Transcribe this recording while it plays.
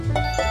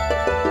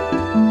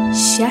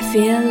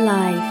Sheffield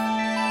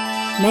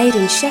Live. Made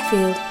in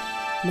Sheffield,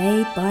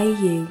 made by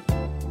you.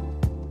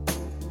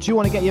 Do you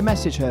want to get your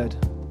message heard?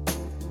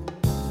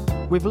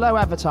 With low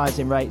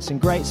advertising rates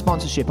and great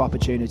sponsorship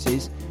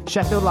opportunities,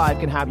 Sheffield Live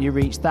can help you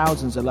reach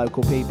thousands of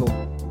local people.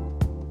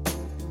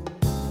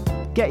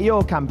 Get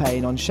your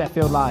campaign on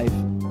Sheffield Live.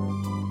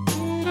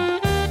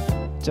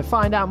 To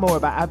find out more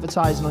about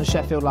advertising on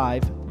Sheffield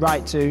Live,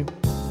 write to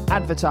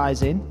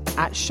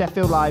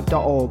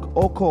advertising@sheffieldlive.org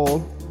or call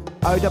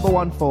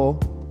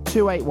 0114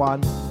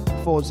 281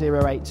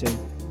 4082.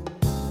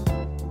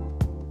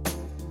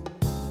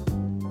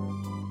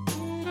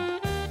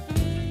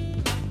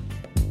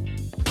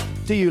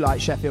 Do you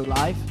like Sheffield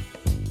Live?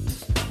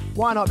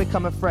 Why not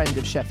become a friend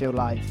of Sheffield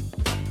Live?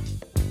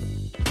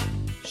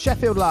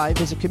 Sheffield Live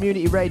is a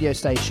community radio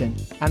station,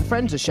 and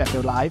friends of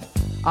Sheffield Live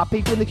are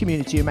people in the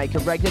community who make a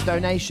regular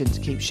donation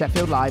to keep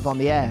Sheffield Live on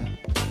the air.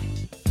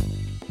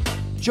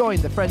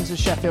 Join the Friends of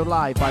Sheffield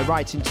Live by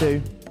writing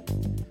to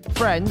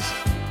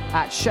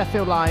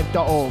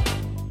friends@sheffieldlive.org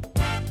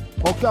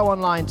or go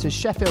online to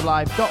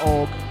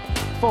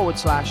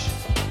sheffieldlive.org/friends.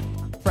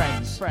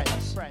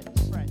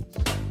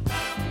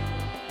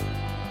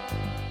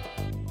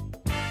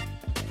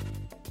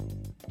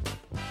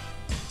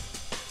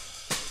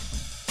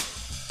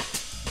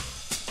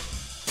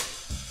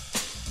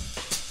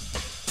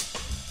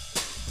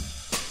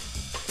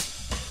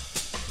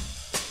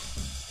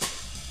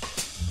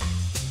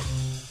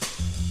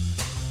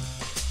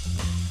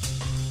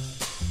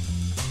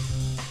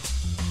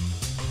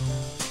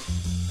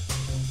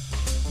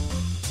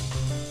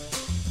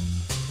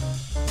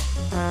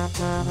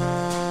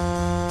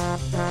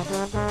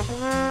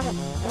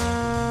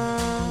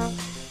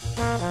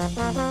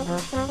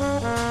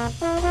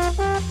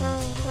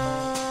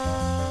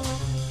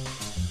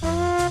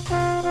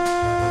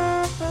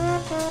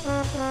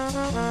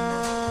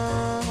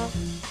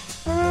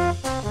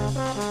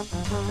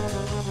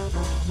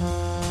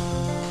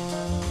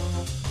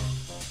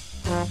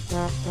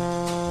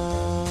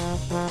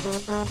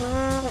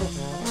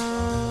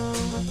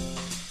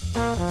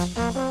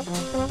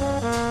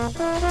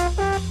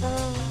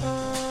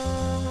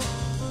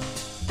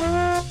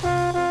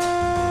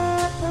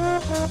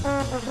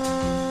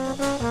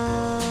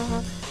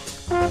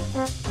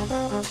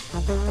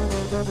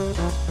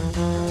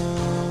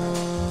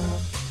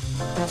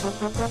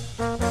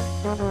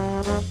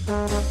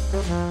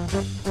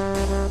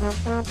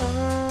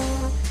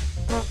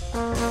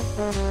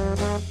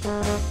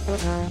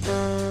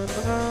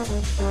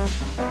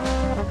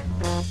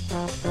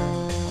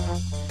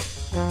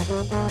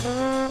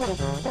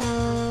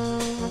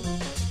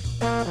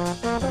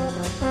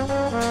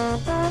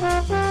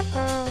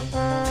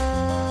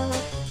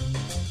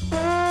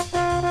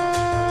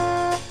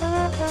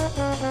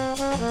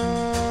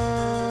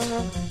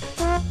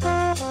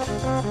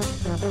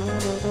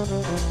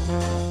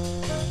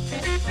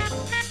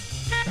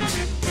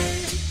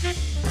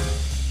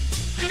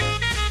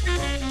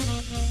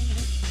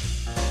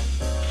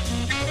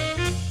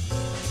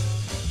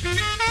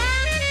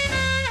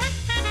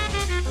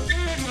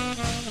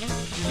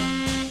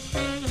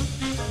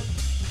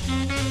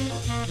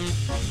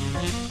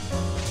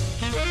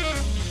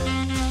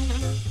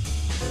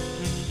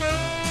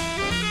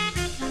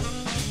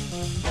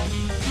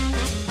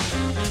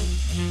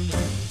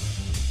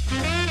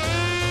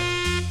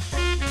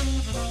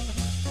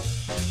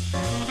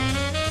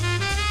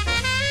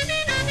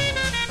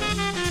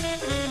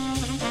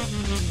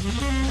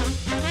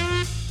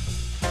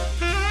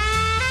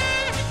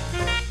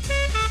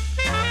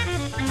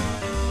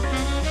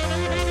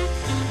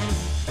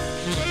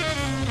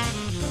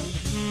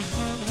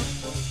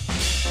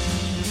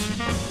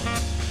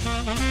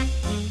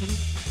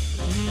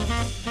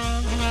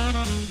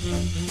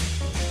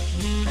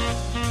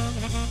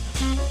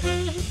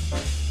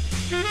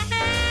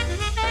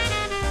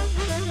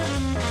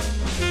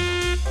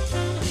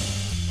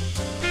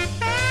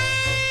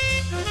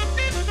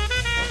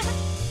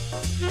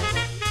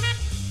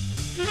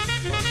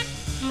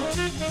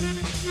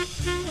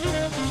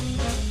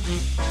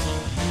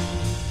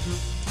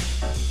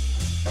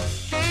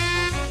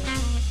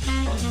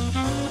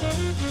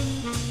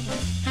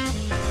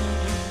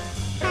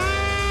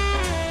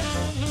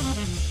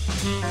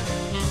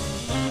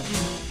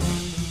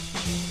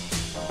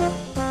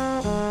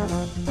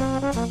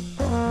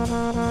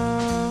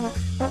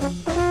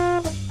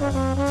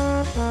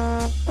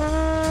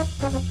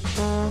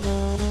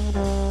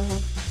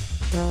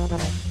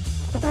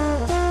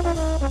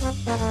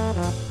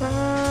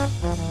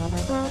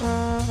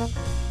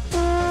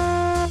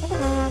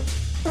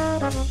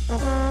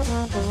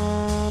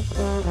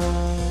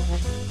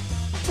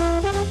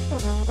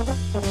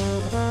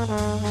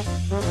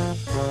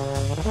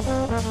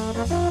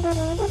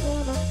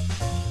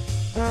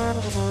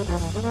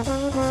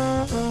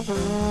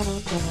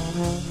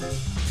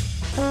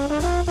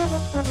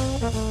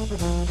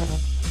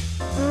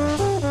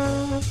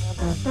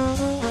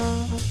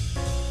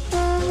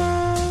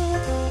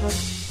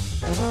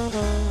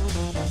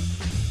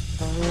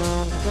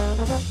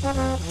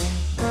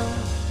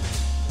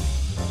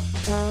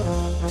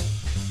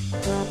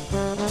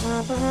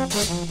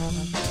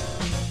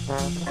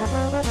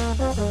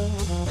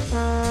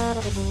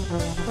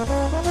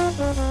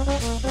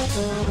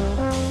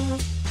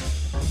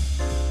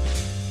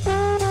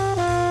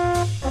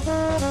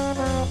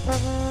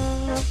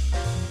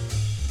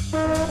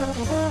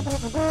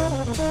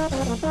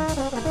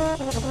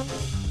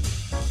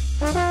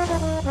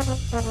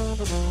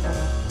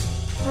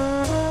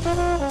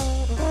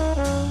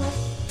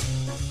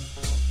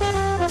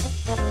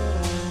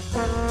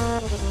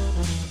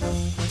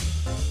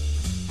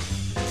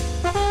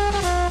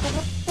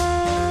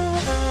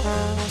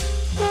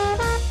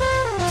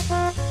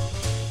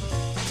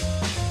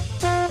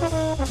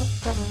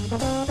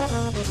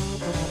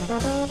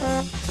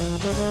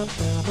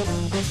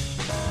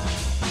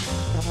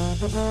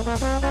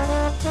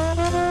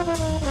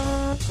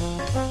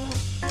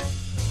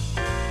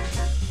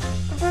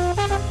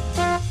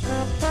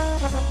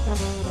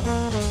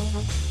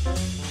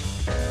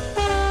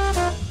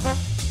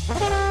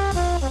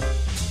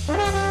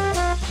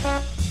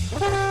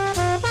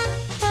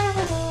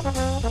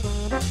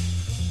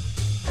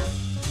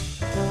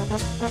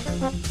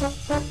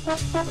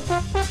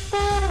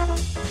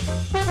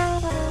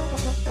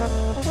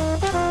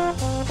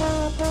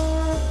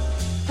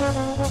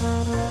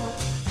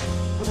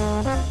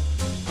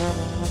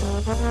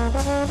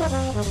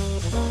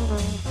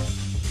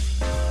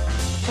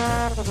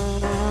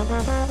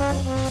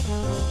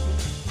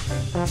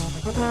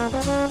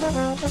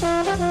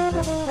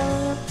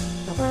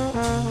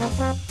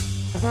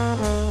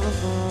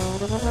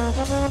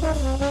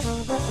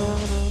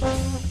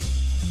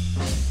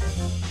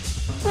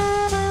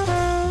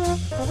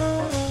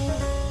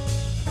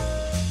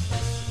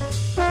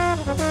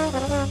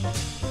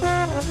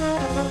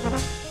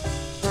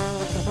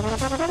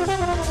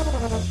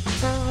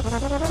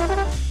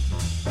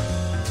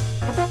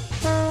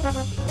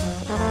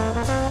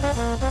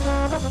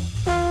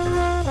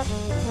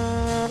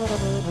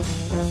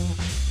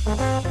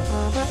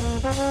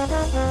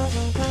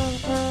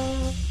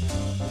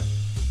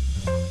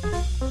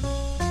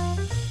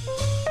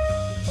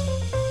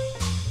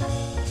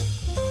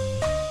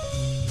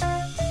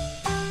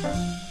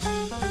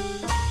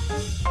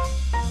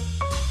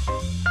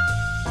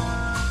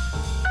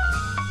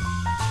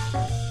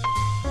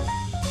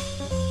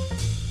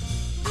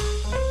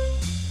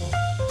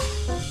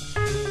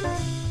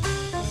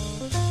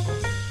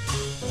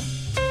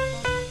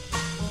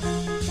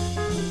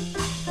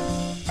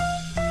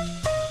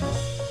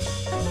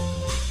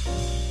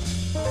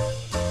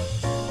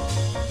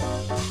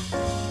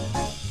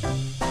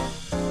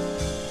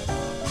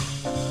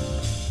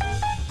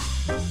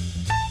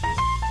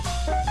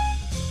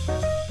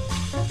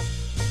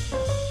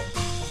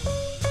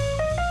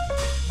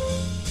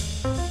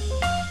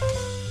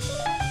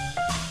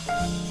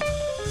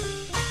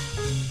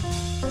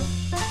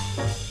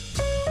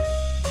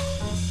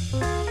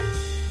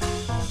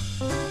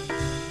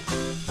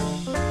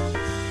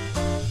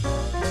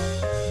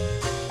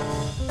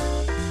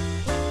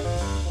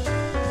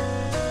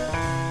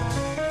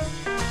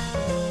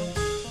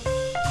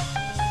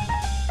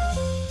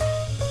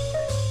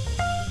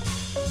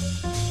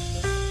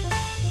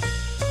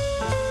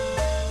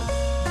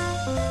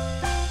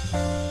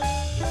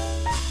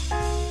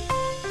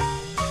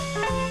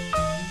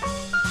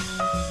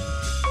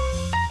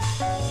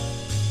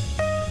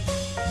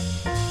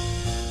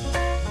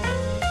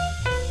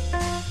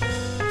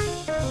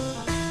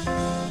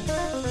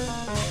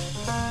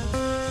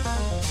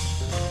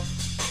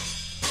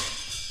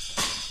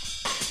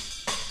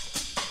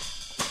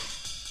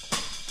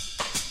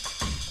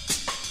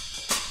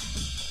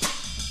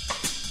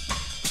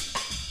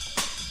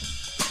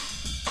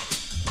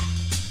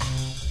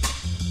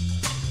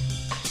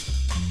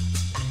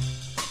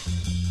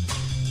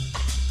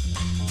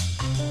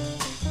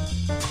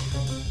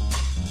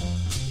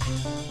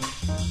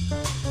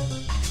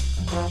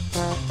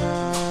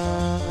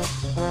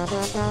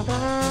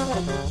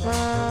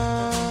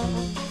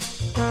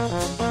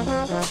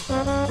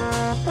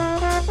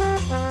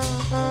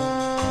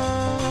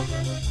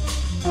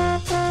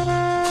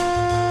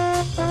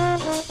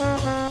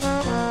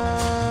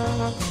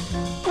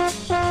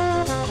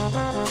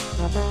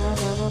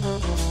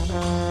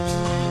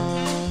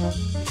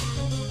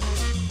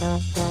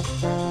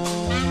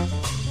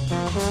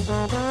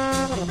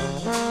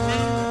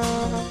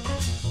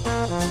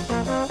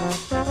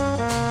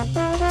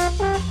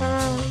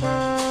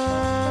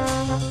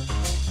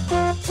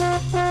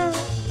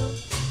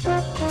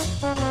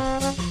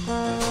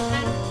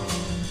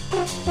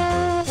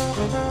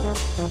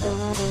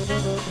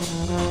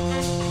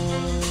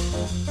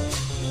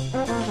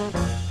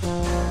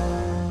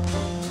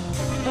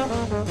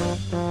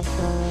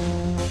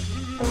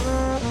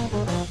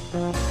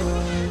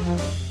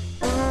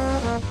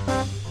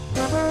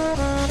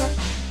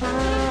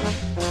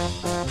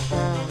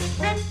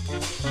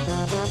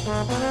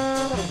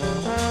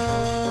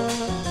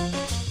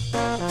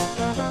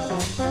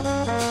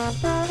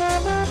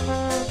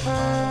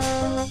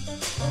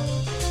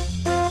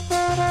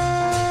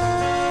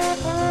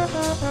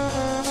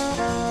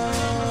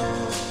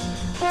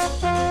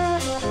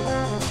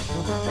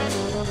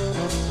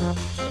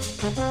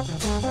 The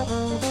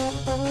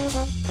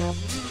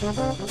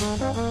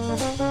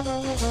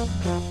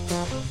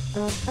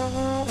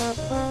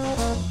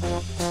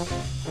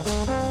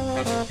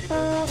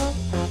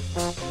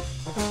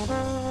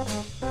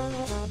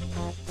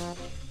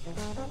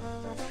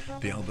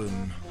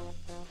album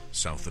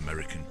South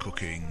American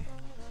Cooking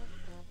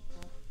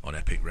on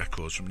Epic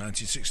Records from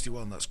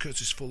 1961. That's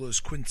Curtis Fuller's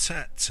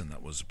Quintet, and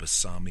that was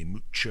Besame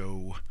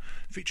Mucho,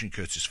 featuring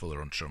Curtis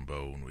Fuller on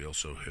trombone. We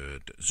also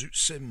heard Zoot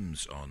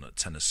Sims on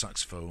tenor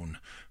saxophone,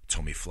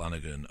 Tommy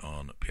Flanagan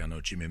on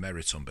piano, Jimmy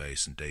Merritt on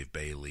bass, and Dave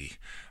Bailey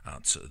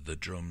at the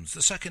drums.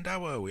 The second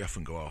hour, we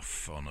often go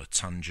off on a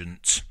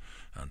tangent,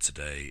 and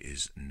today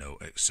is no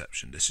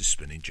exception. This is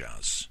Spinning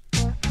Jazz.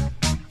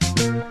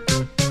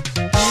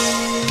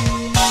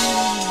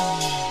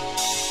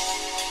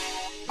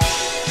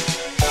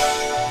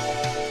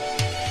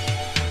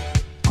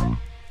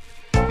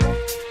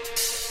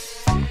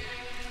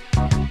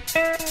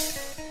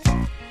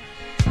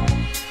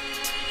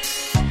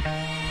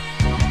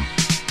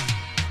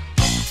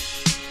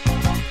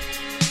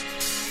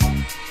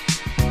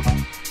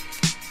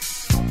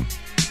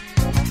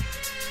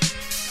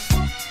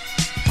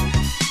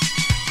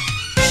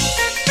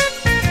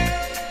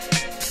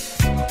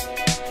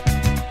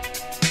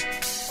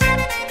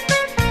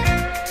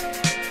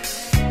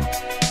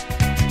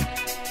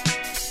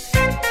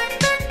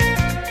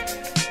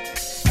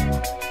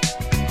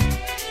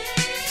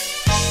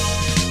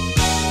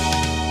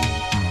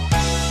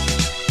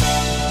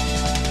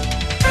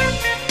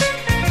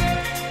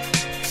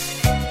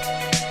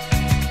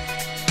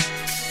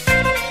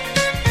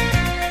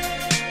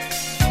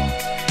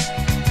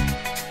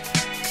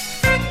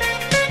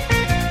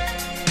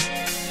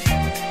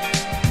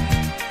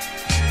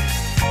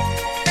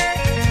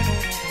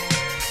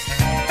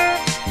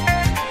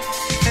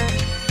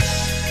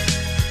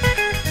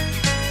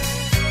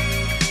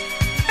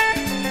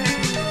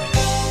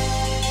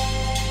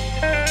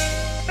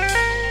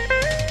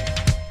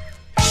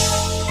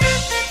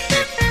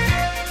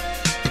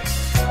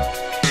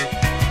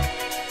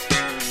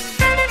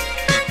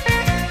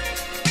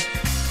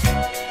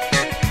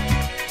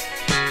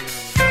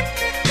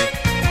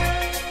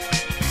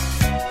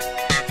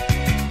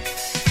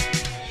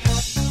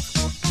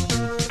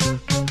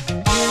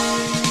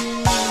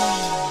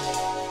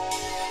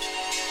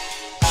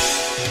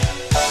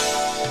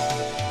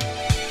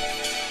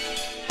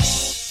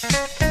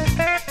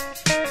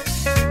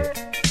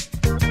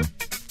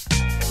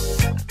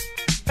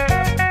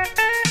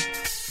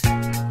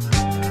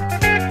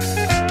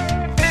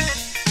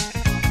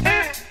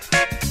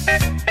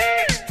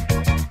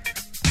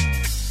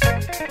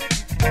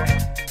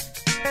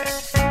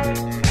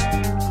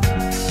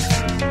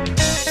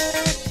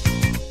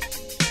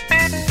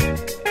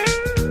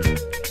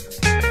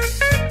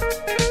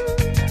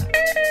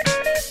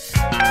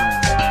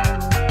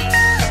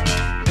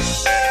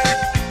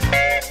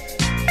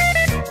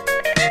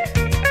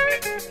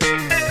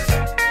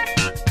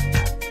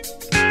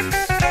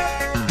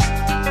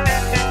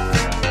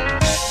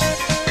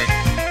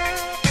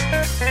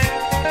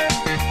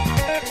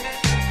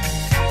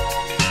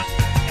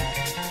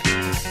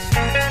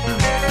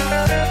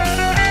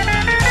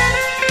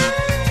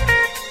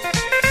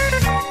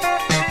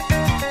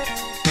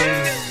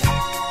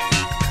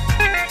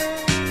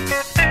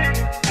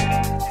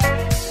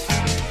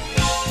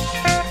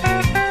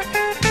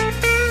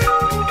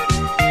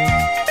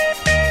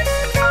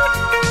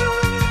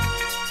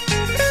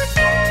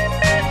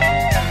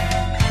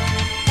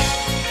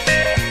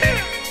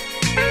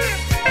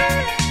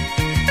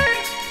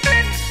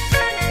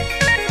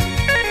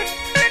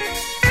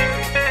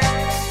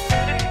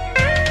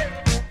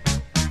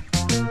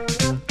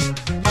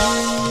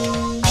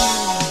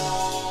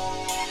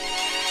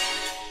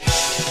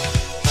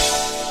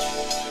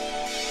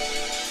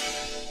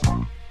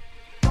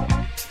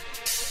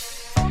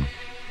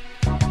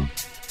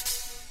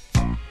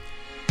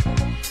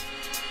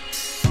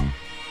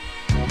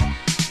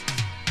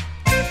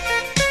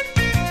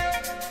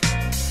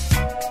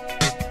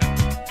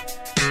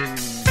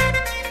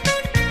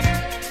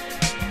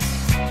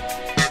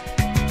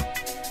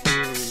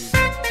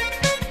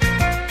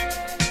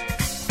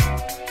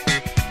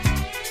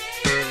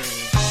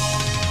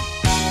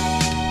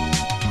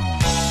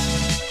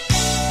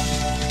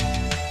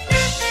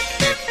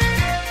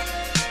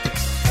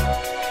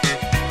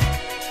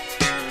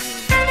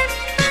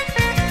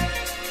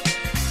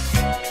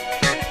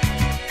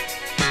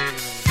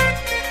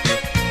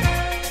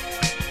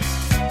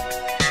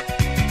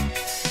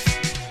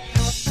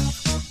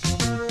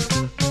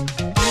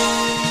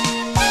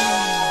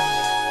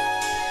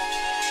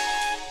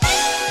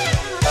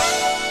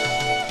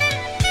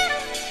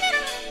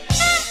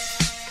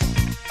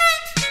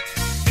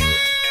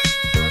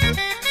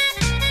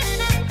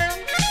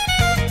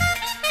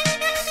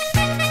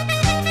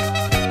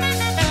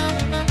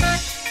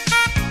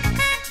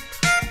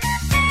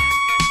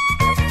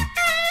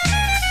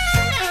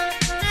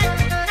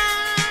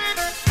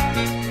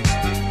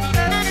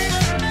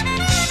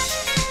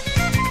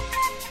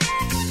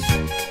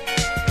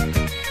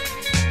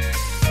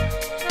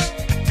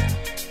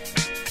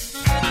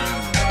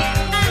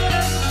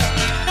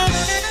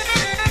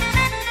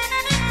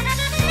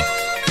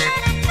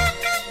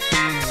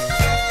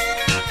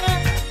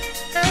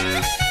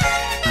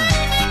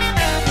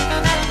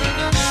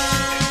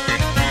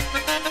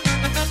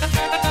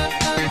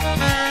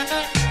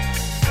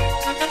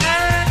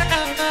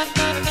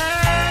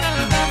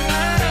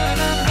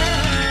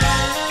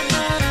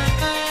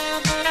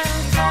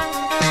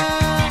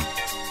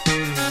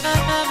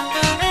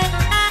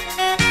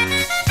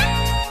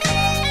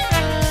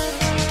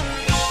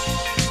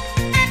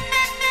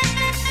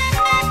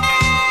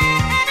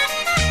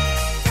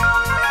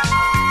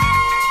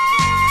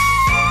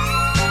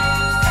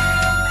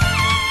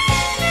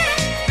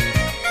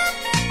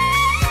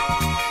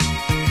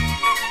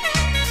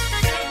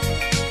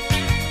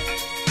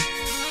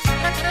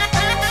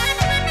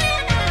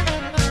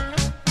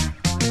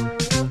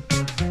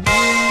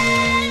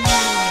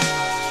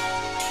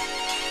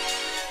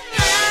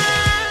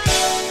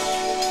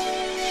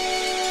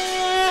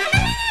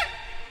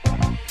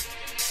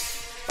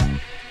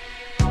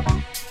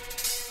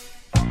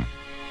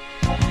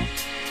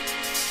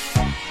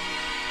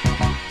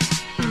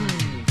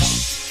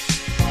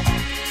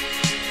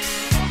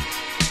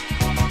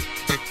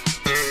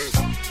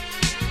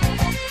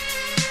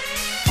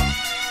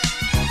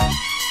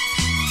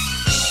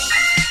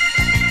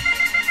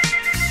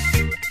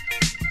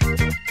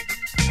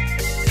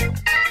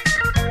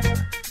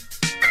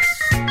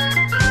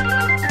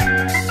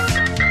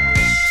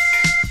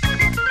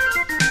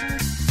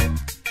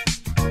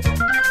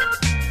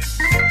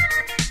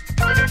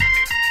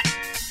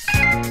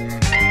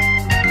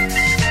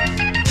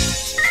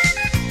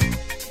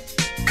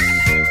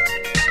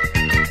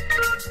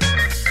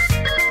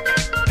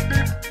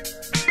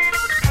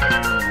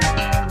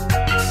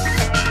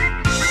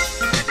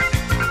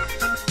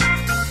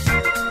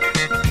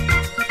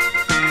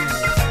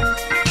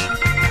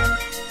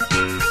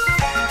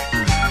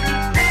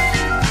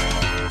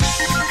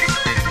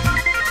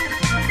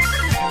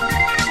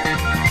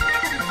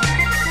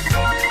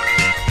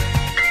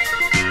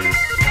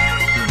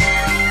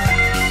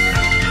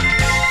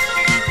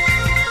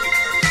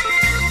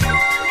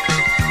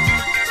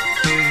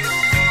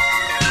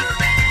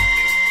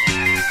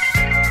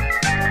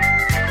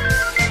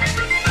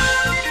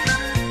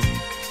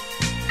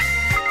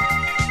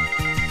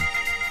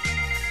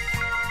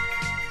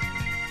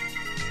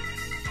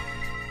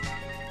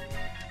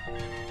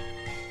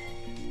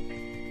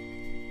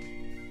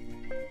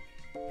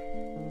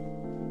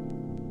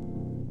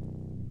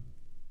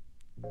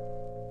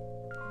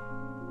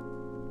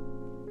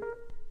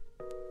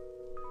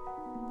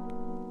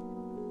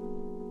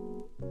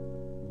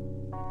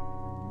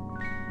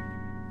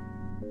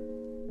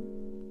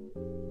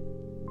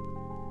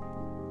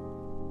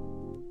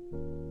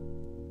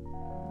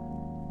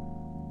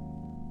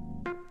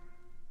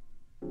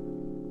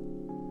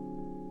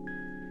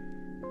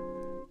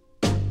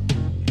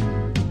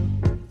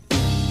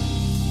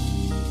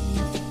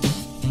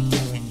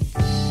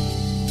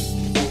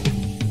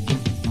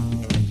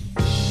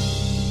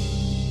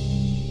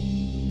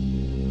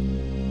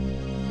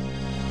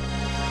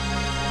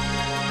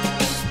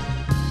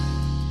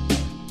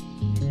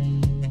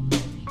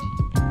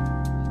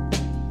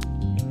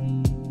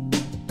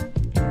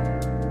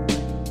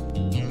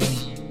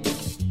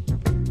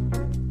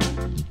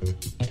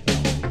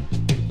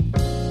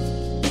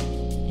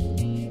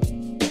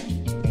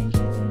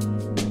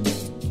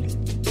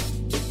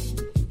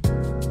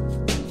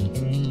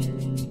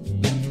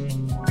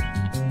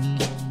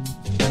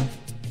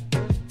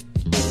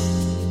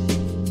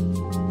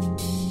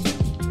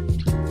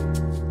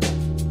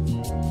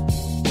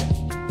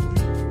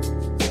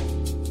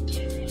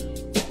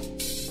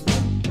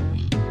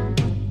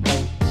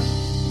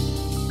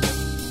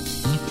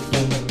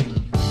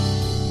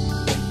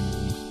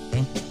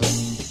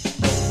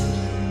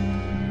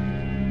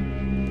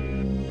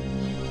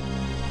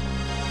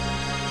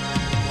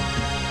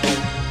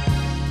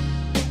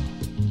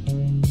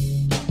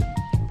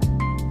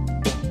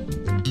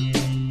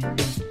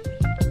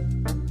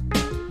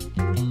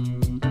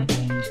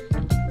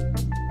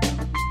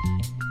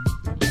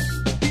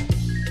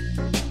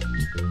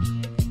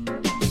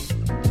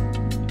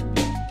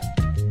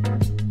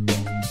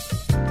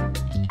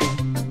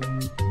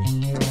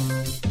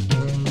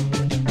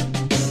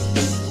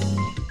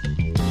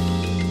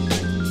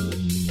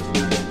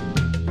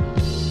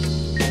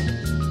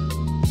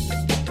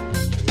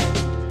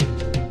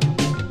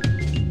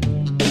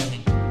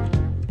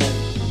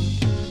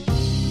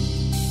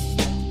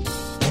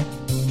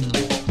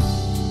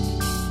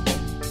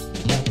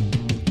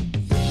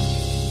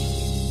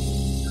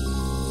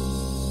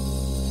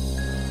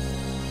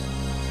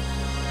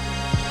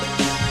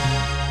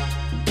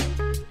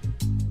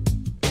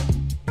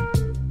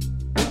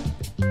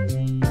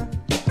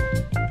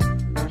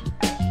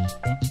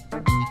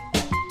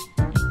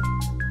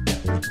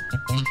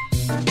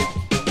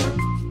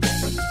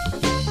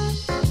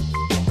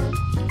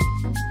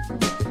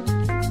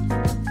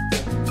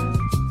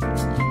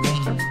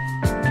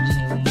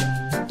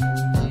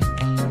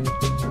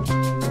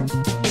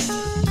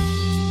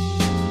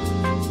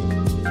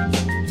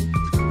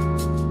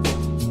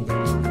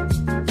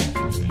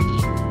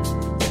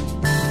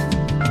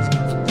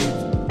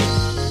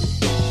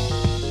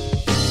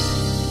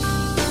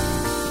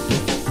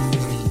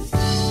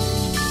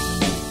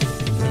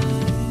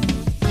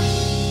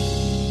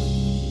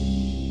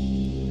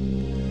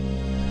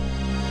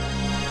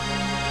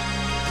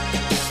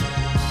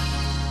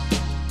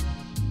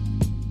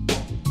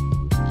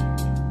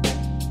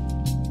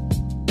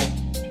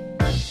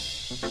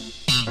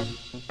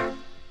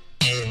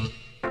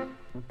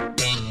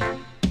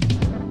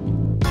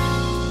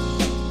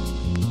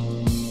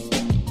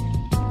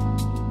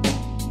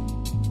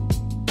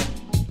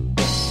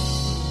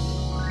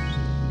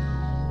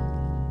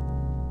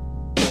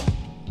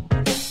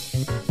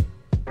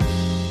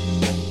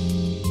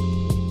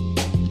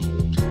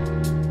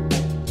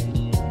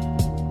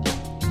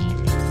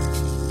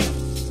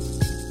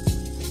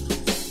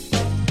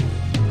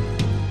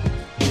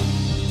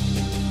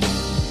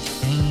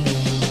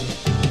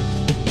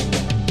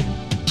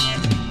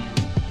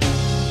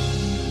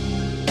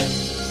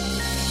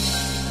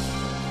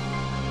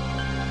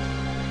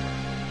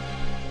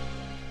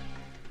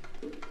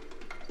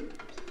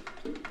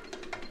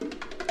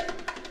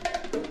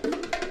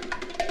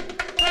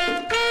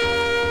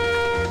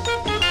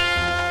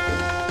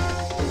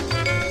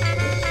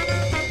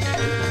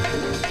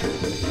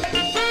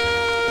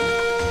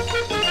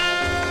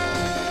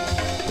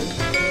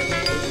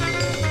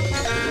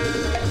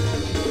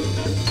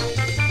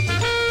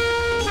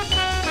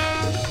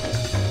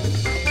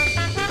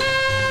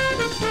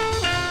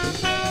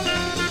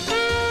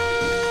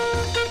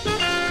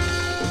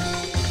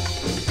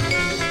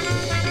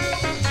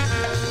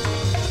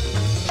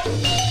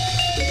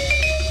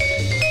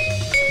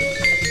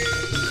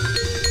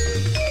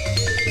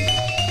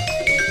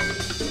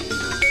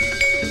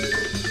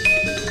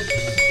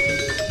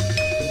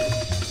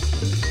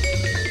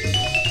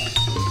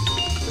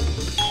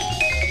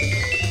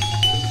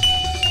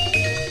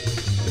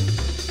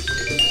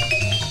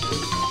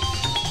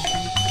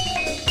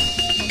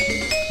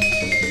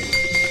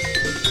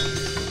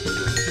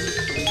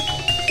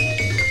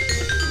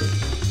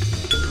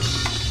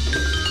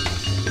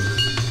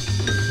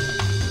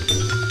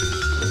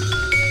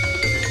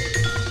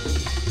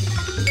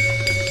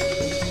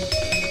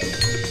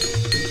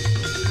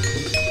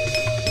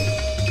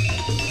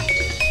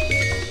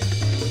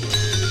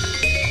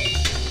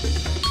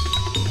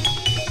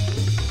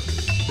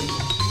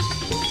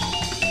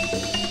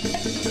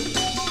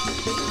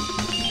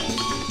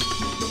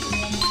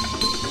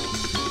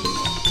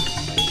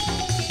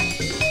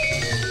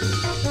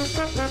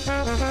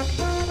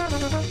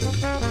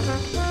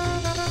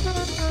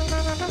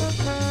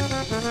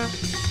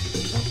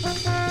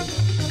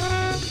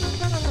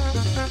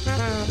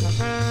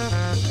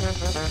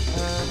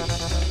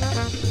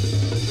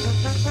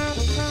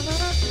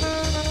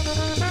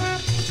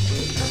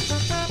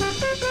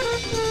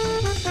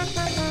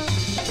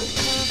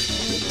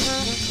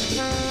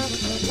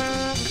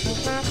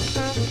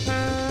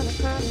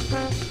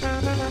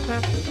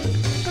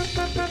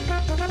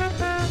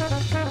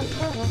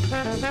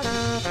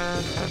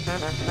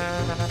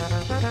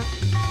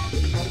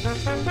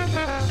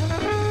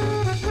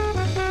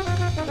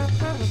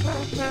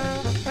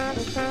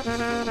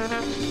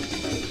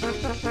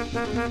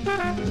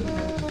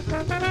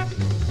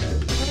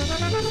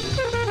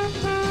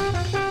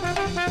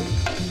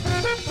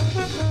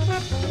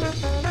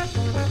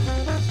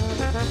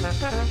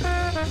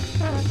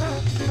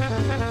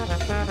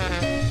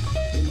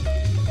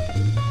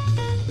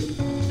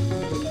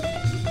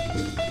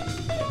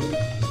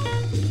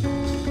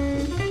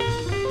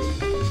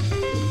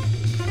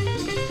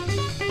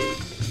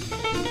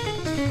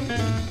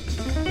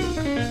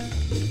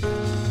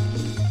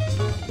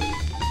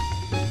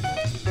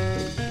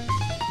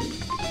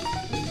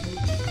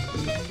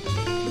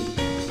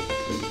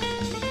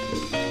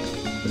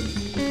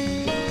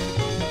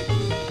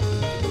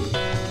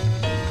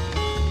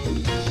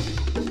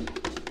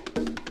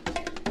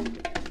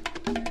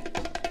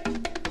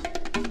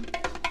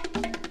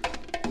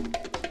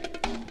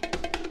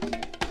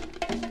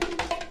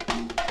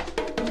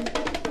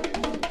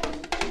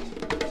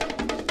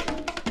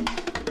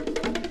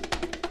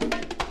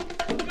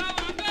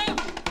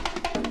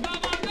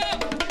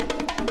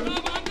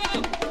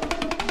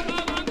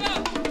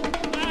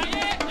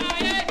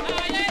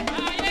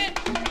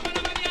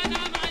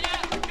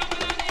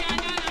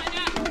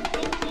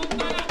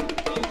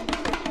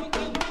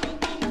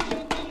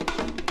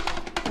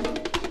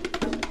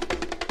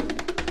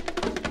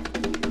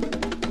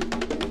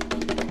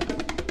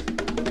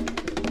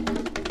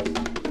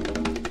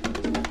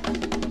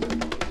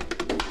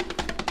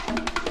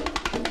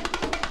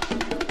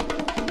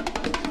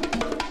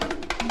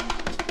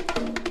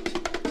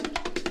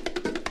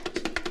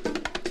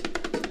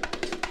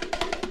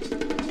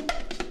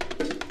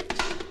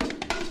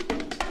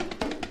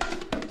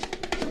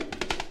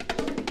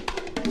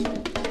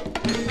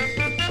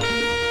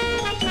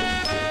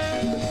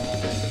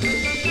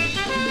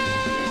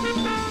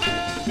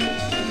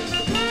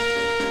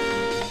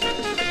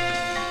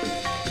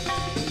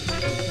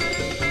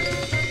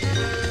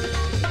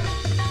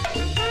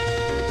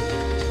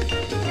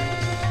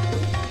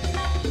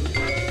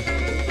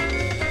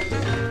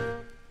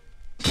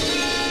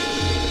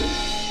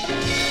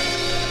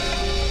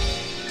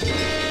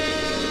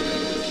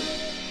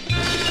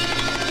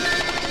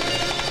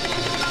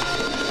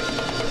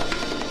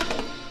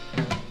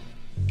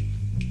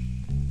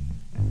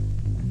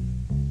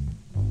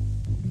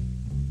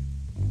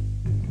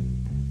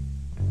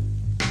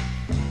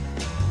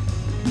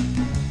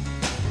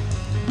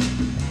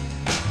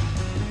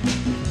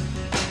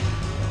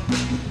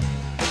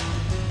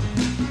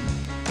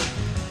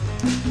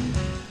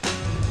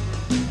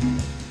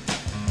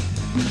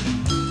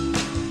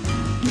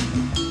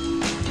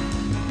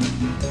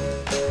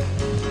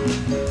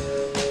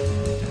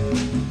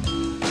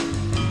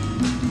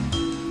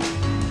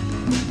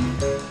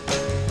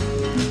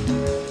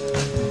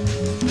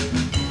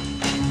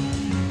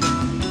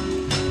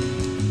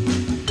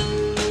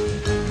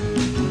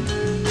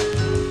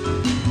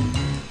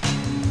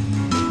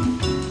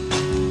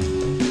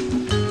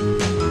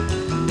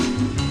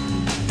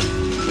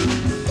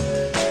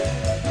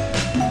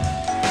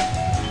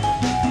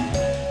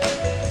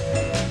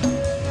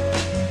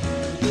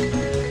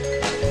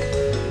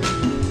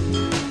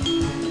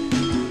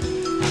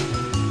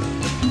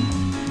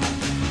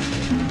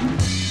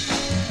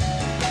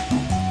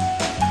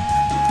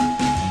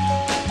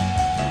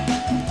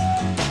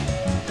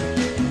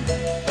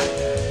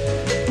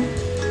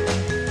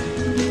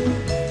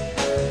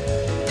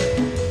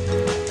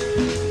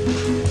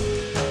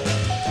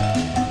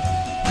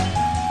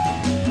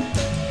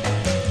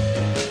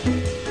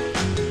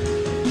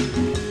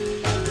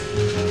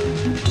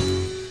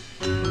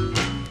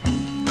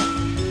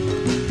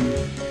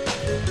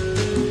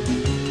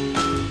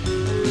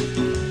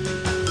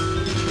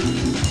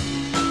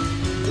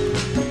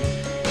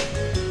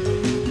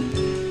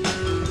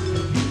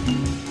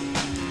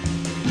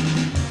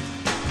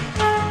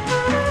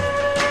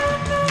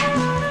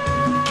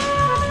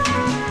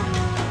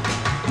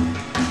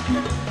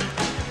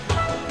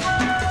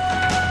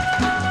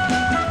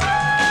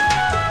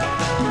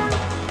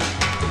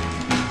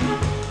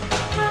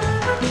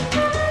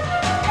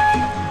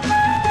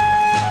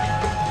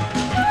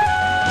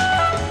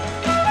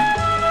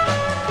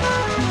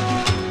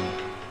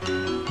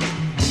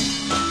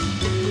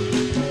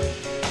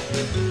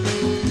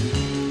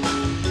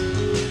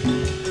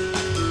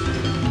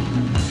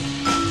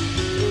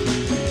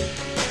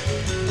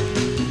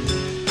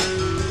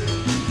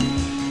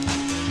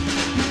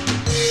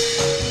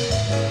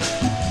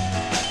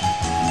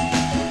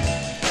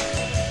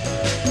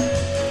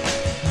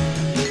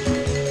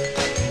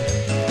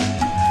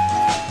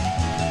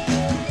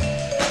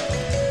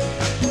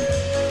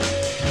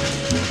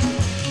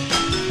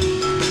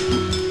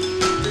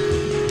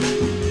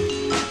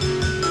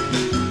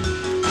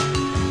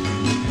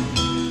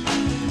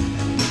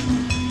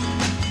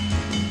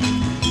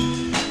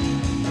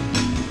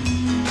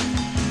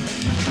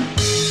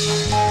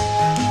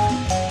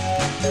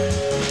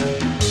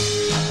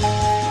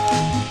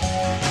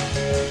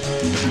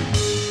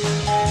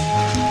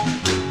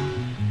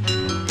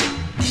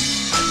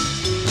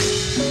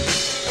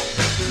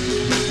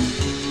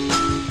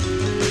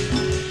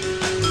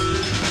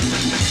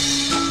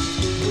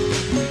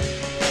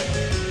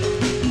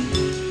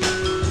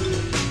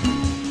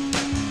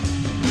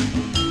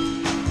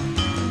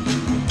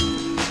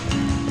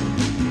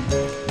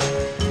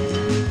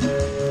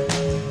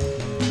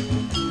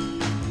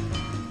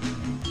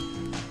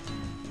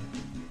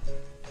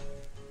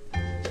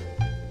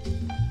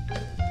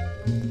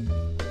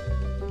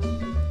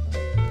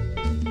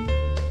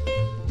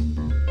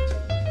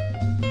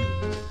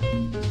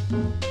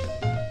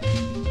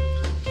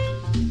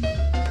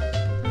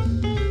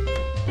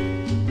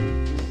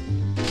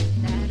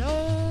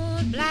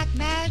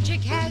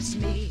 magic has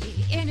me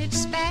in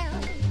its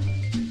spell.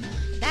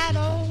 That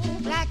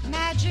old black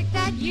magic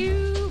that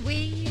you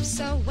weave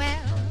so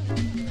well.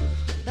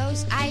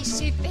 Those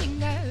icy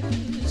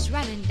fingers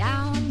running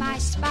down my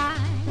spine.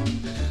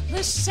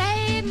 The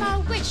same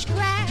old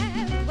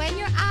witchcraft when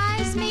your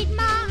eyes meet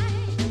mine.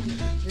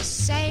 The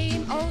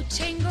same old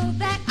tingle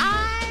that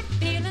I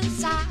feel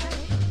inside.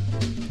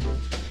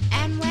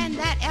 And when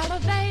that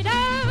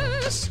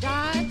elevator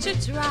starts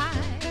to drive,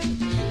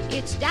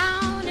 it's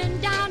down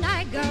and down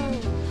I go,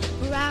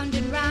 round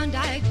and round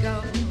I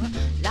go,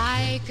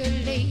 like a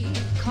leaf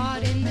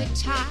caught in the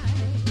tide.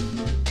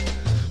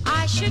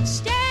 I should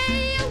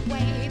stay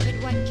away, but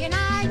what can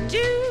I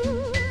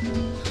do?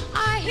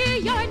 I hear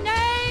your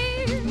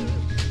name,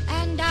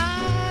 and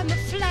I'm a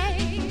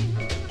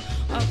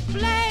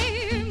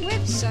flame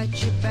with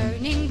such a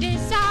burning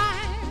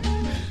desire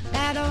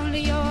that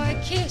only your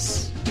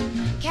kiss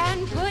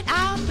can put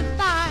out the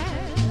fire.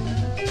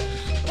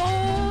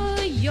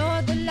 Oh,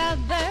 you're the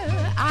lover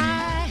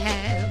I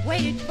have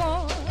waited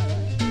for,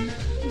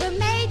 the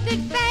maid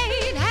that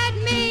fate had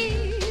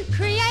me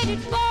created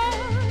for.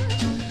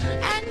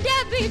 And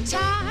every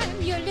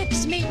time your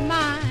lips meet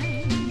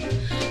mine,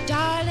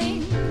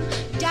 darling,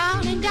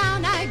 down and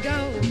down I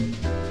go,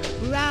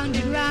 round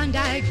and round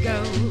I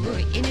go,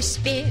 in a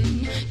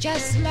spin,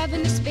 just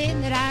loving the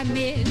spin that I'm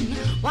in,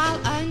 while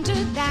under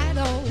that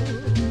old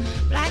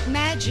black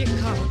magic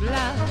called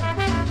love.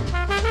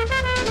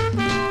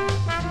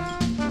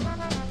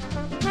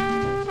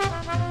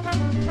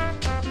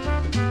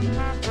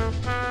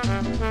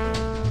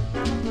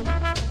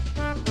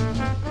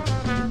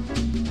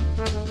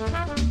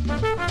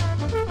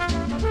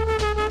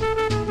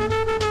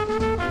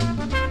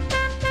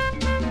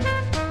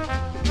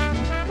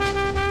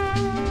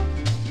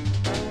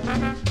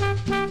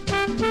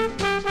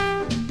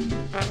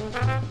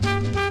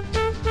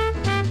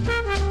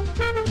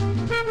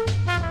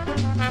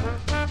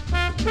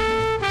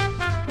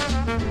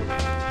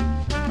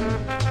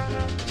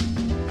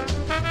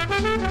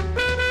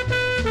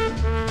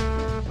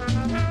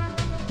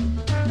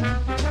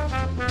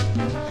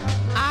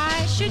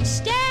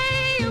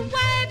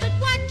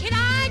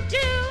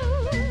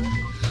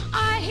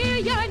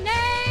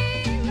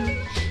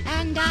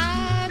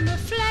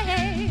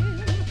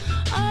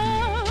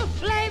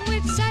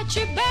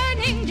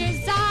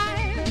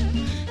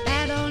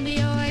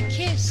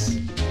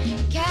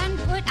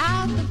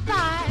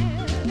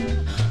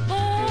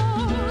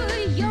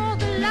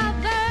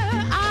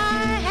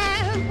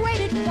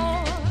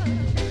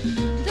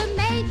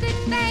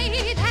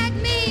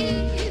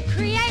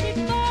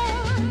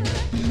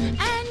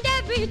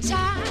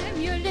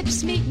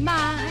 Meet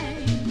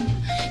mine,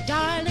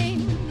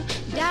 darling,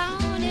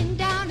 down and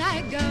down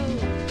I go,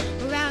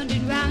 round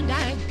and round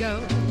I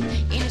go,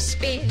 in a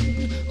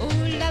spin, oh,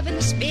 loving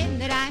the spin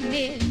that I'm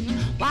in,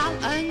 while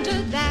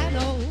under that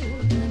old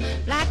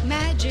black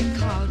magic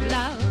called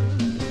love,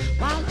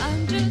 while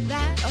under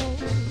that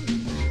old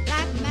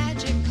black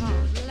magic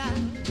called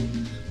love,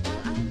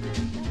 while under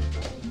that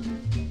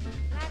old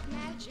black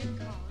magic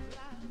called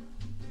love.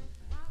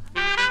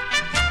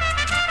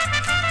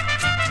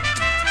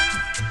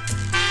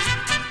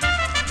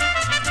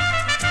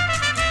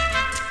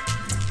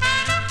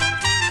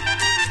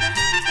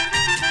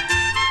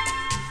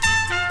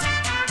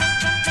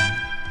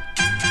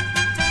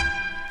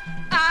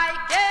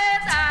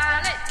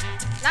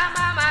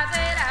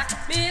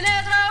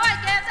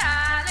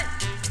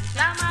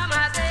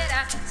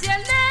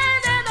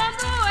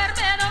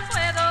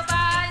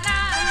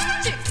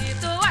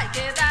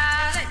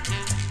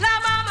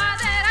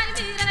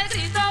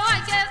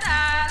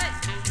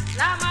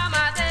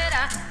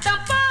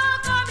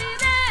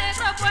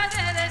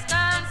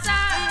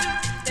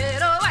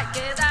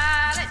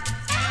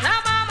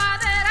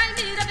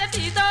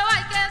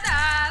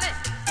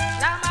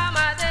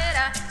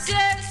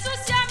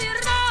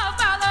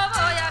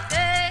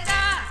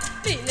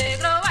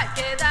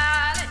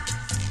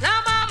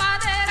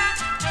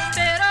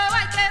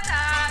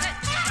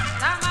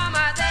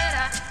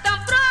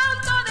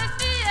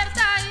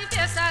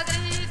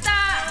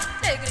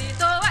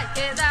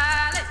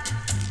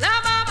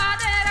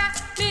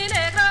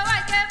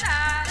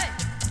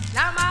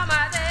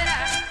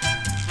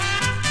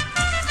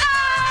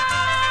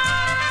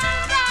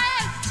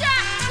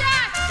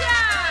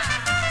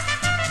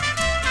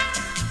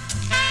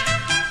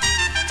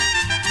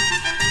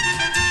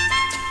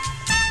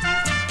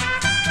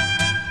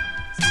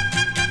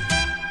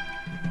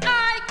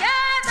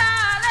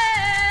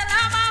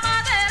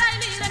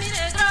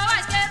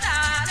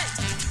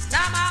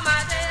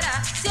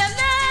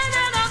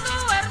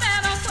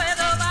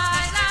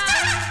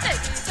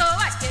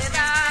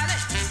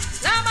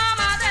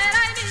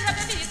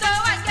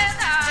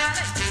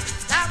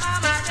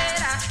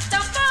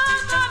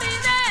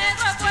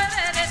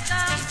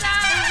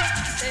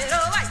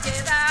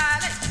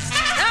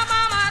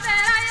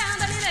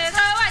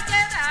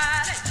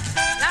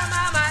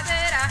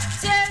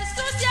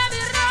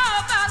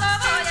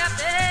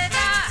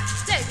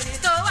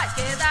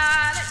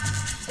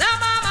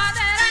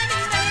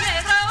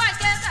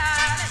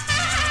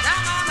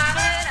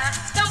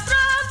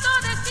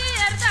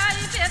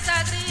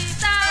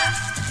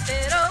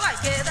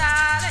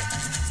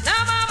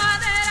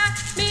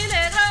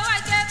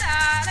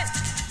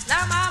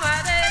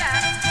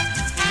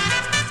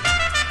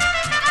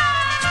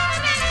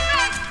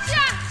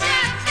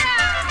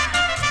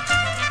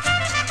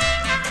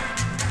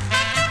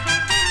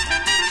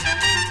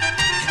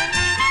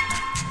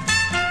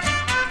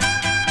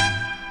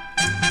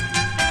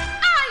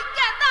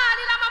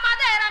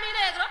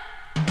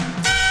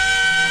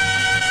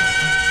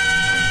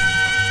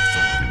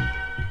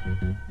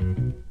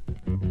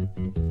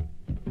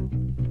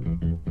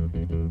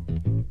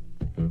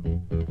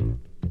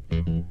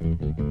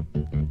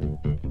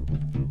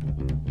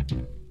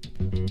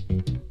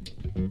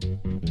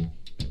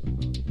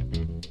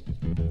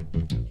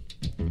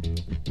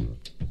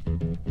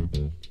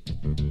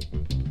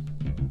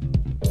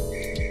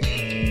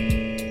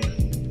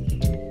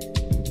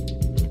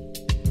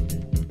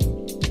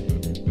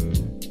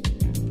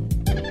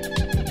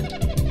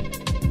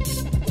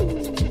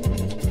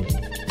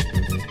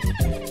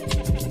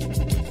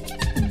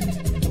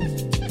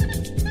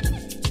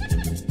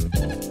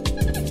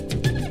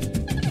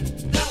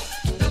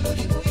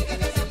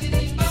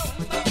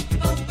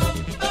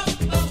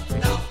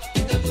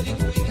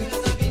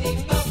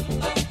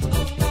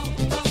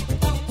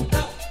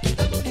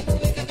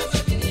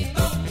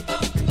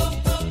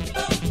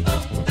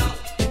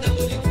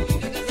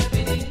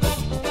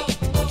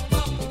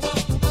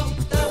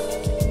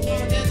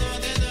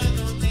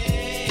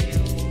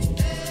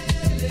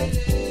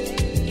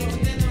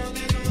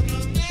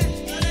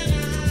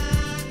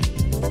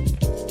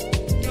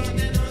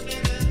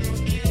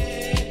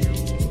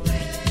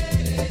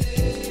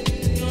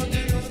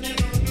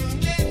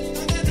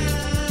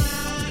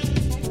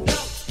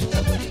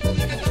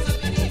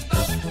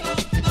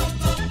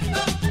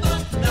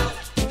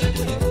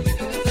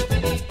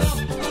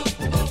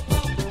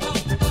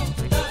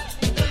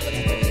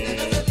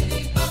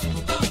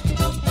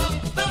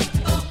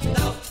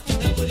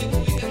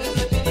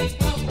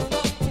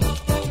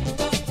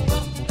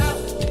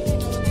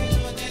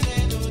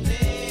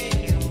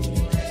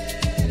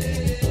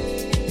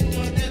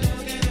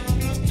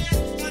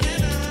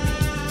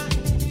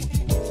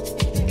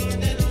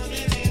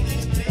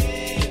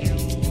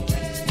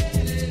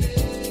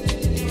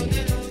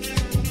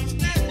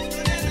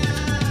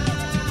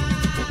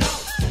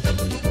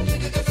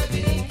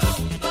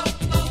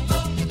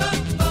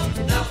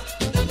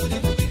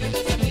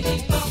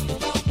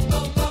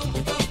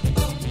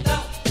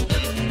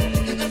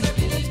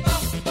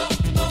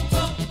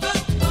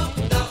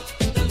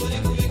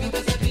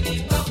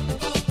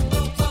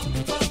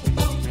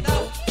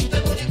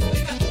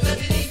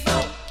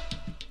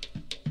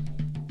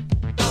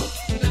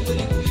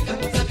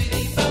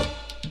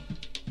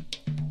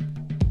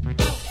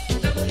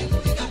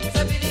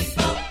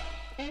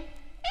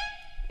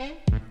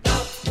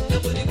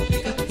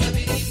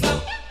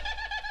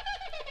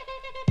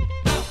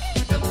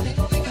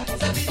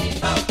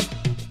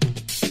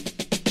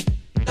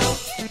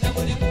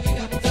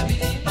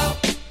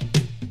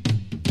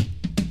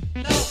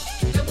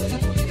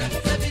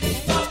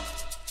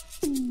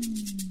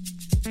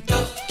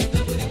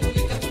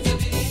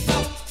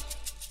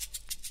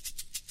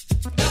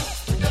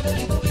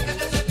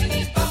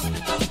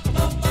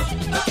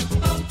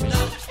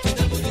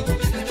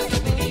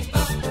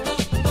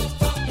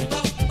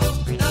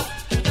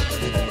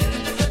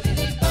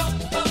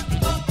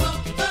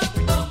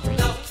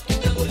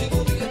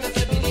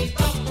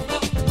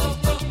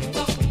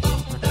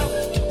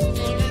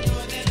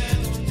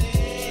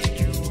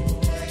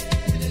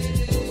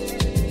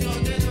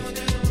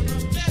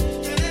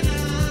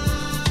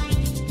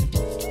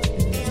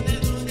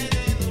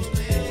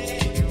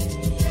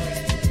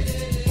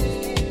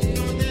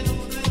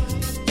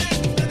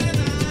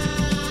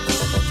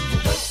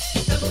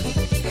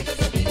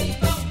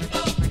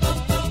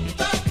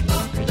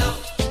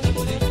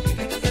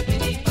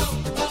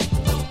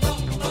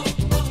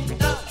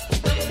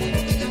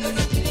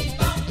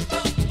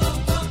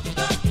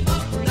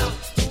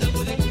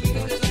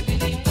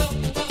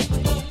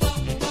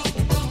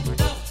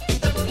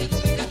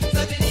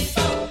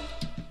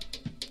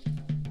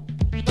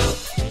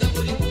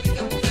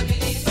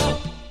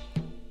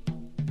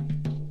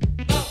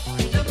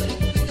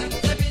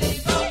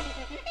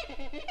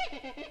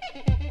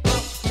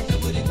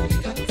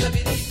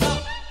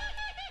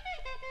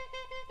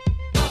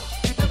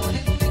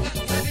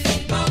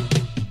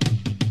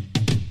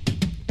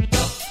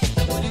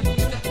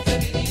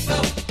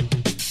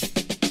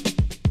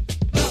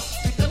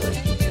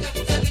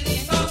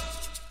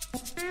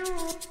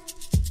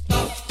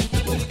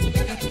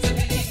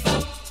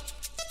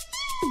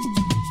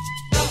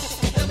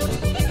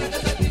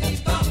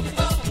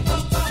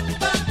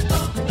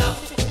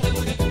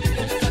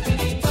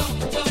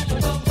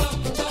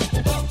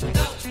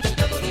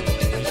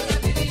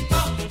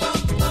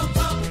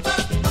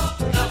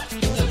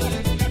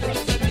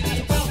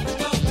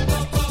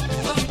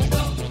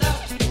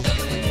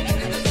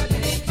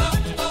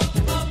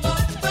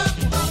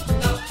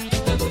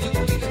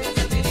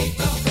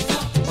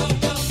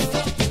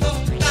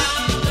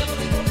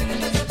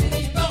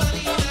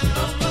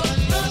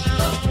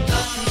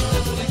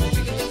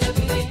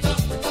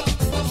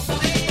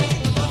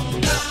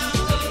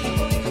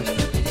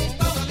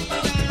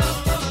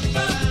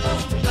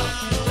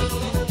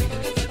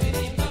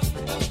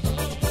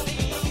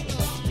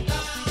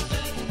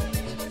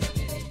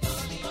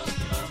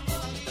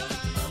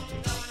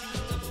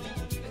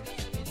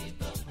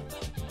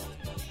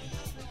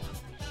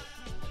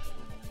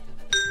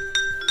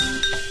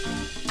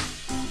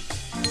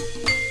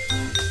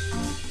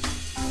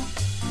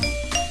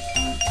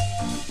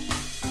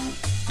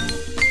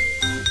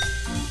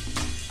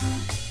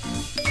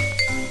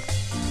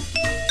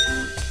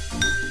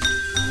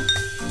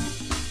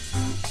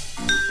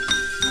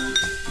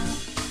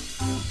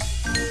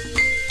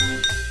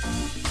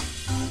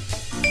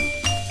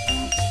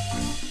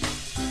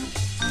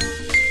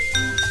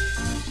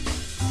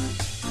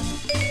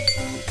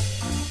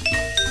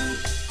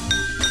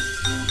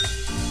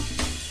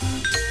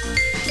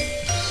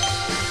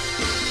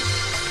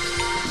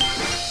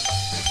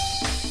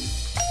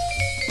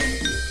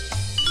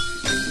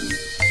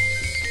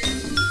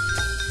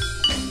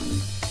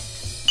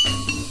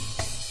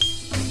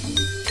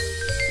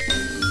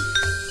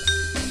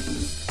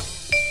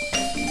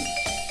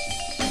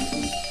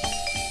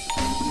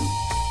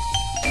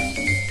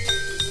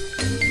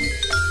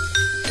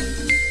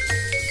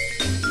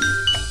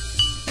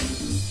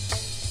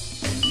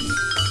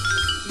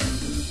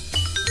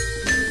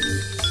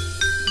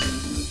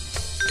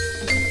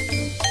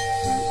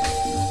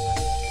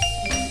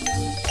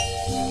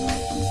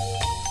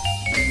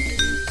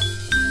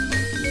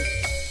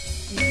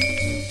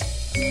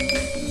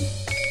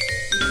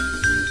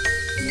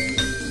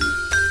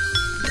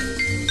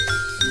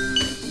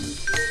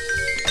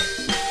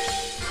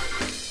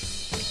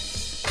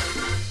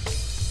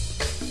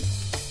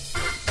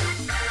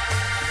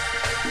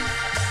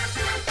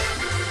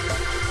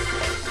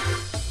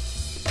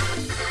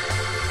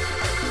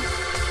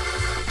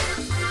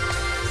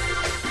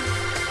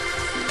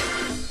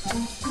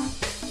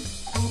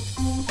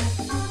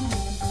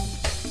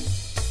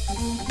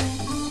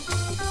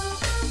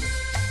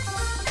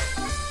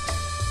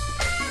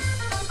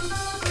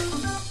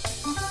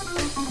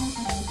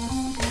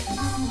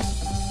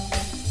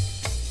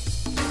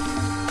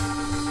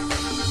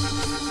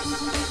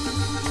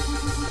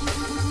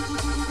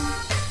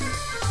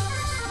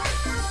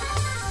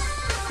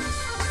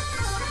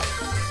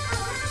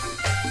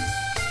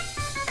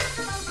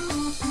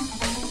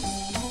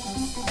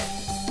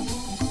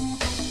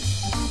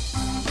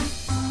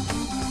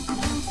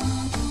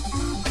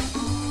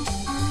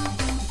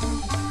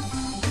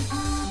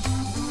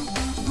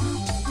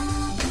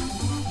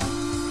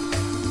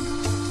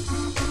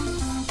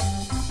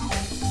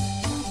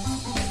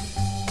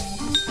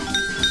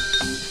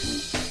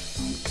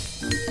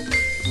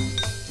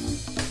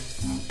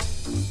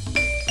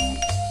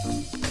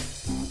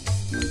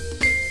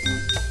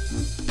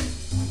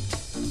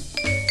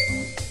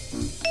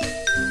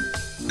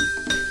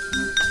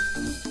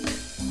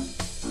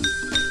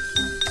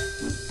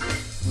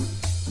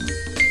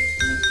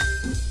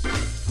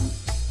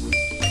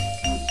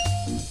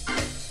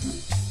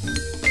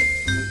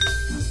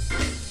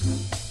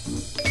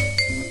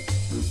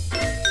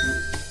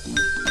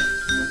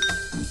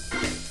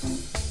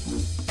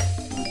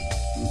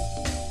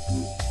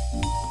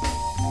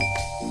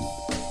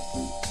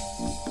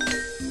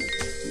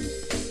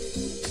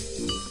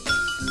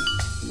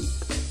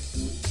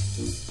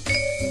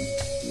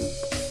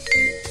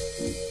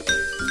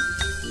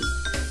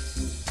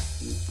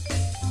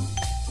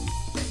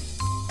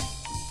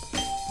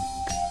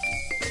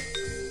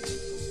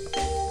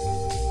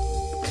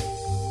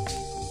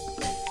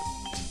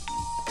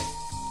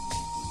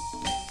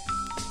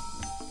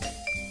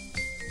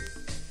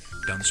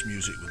 Dance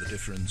music with a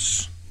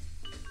difference.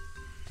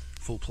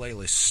 Full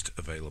playlist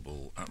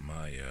available at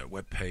my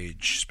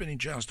webpage,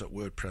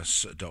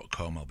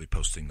 spinningjazz.wordpress.com. I'll be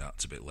posting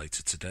that a bit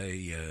later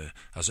today,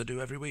 as I do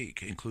every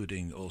week,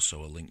 including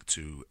also a link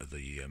to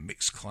the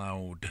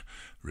Mixcloud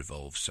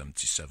Revolve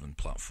 77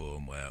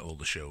 platform where all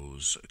the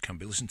shows can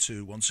be listened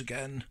to once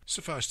again.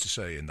 Suffice to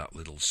say, in that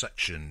little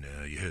section,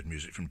 you heard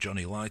music from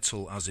Johnny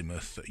Lytle,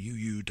 Azimuth,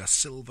 Yu da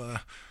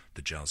Silva,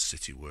 the Jazz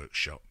City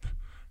Workshop,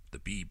 the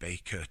B.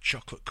 Baker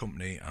Chocolate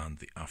Company, and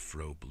the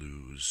Afro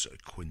Blues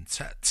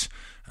Quintet.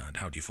 And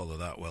how do you follow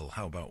that? Well,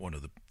 how about one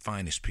of the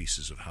finest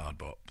pieces of hard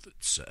bop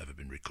that's ever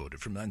been recorded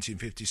from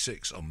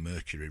 1956 on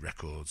Mercury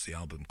Records, the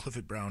album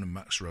Clifford Brown and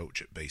Max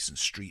Roach at Basin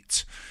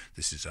Street.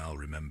 This is I'll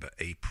Remember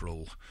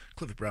April.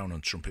 Clifford Brown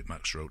on trumpet,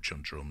 Max Roach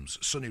on drums,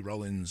 Sonny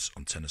Rollins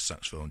on tenor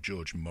saxophone,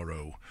 George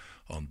Morrow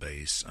on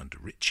bass, and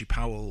Richie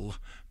Powell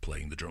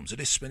playing the drums. It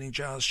is Spinning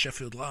Jazz,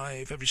 Sheffield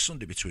Live, every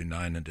Sunday between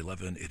 9 and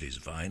 11. It is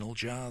Vinyl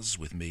Jazz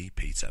with me,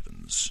 Pete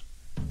Evans.